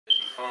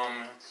feel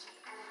me?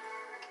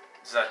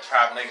 This that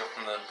trap nigga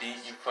from the beat,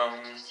 you feel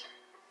me?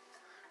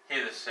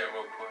 Hear this shit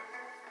real quick.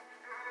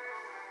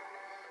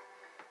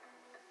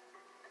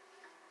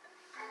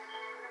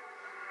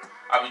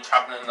 I be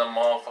chopping in the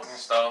motherfucking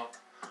stove.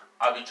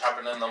 I be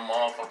chopping in the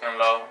motherfucking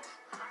low.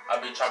 I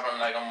be chopping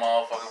like a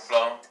motherfucking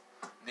flow.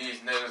 These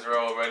niggas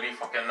already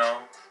fucking know.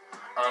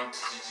 I'm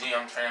TGG,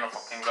 I'm trying to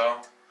fucking go.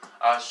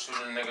 I shoot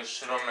a nigga,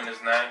 shoot him in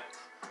his neck.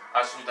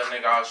 I shoot that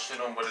nigga, I'll shoot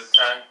him with a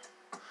tech.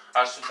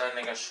 I shoot that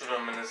nigga, shoot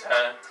him in his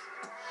head.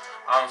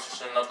 I'm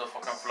switching up the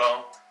fucking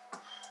flow.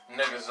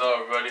 Niggas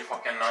already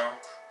fucking know.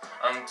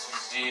 I'm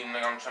TGG,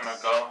 nigga, I'm trying to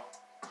go.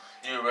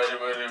 You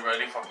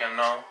ready fucking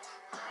know.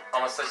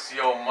 I'ma slice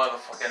your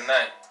motherfucking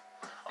neck.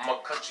 I'ma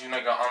cut you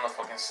nigga on the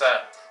fucking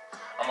set.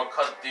 I'ma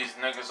cut these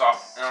niggas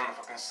off on the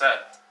fucking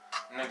set.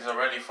 Niggas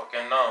already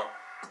fucking know.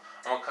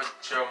 I'ma cut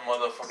your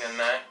motherfucking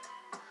neck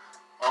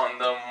on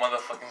the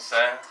motherfucking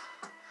set.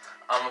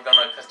 I'm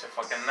gonna cut your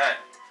fucking neck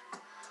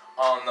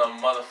on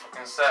the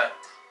motherfucking set.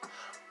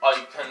 All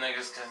you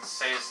niggas can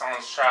say it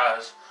sounds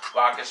trash, but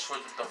I can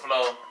switch with the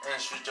flow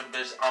and shoot your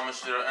bitch. I'ma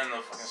shoot her in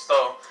the fucking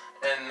stove.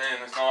 And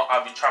then it's no,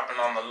 I be trapping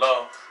on the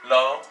low.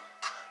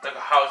 Look at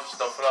how it's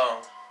the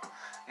flow.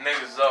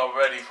 Niggas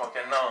already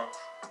fucking know.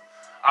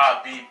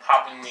 I be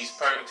popping these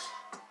perks.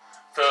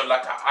 Feel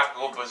like I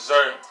go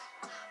berserk.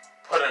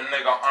 Put a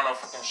nigga on a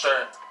fucking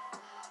shirt.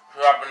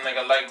 Drop a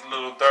nigga like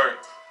Little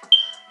Dirt.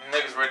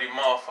 Niggas ready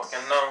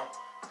motherfucking know.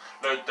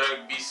 Little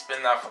Dirt be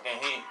spin that fucking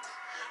heat.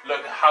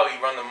 Look at how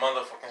he run the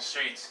motherfucking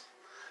streets.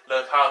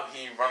 Look how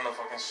he run the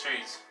fucking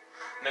streets.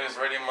 Niggas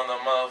ready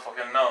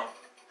motherfucking know.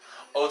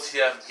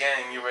 OTF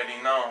gang, you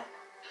already know.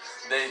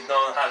 They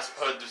know how to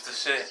produce the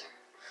shit.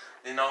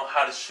 They know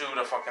how to shoot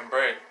a fucking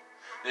bread.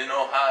 They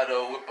know how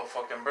to whip a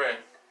fucking bread.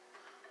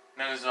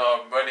 Niggas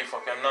already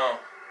fucking know.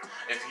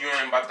 If you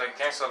ain't about the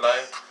gangster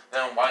life,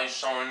 then why you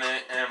showing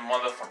it in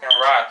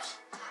motherfucking raps?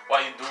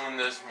 Why you doing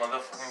this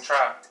motherfucking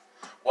trap?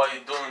 Why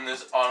you doing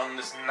this all in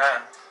this and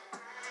that?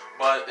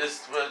 But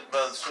it's with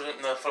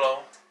shooting the flow.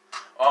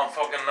 Oh, I'm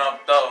fucking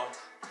up though.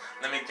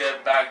 Let me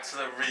get back to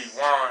the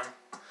rewind.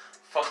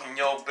 Fucking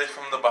yo bitch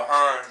from the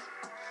behind.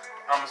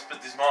 I'ma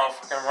spit these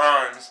motherfucking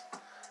rhymes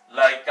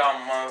like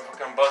I'm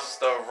motherfucking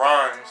Busta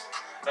Rhymes.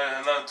 Like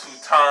another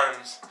 2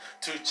 times,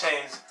 2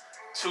 chains,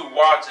 2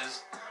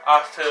 watches.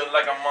 I feel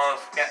like a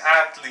motherfucking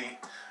athlete.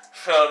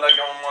 Feel like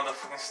I'm a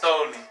motherfucking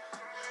Stoli.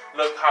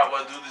 Look how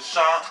I do this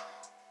shot.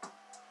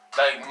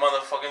 Like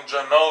motherfucking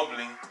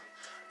Ginobili.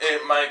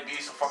 It might be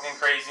so fucking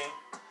crazy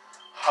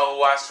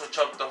how I switch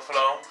up the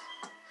flow.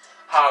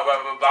 How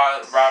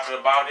I rap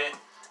about it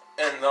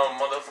in the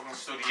motherfucking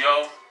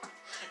studio.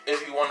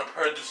 If you want to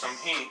produce some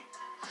heat,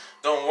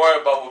 don't worry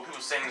about what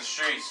people say in the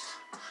streets.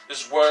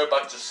 Just worry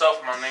about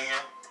yourself, my nigga.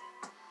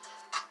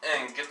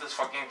 And get this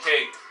fucking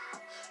cake.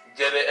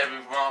 Get it every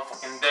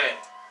motherfucking day.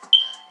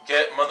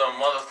 Get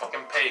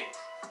motherfucking paid.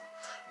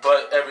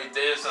 But every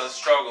day is a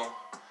struggle.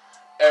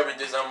 Every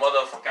day's a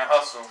motherfucking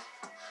hustle.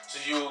 So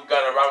you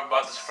gotta rap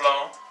about this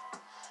flow.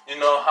 You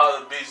know how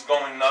the beat's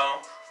going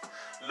now.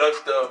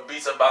 Look, the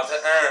beat's about to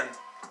end.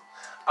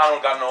 I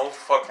don't got no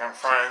fucking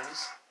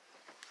friends.